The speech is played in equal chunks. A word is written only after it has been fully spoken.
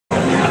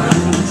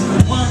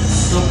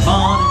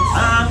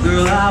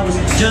girl, I was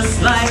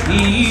just like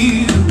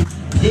you.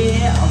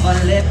 Never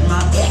let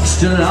my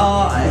extra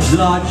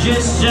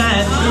largest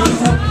shine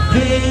through.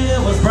 Hair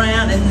was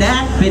brown and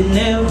nappy,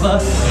 never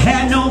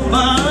had no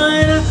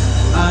fun.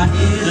 I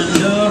hid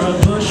under a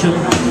bushel,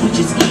 which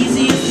is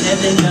easier said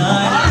than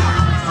done.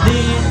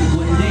 Then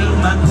one day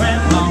my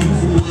grandma,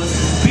 who was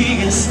big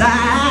in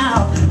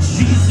style,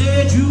 she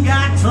said you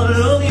got to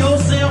love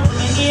yourself from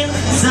the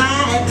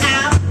inside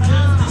out.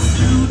 Just as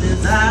soon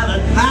as I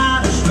learned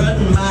how to strut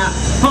my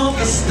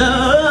funky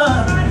stuff,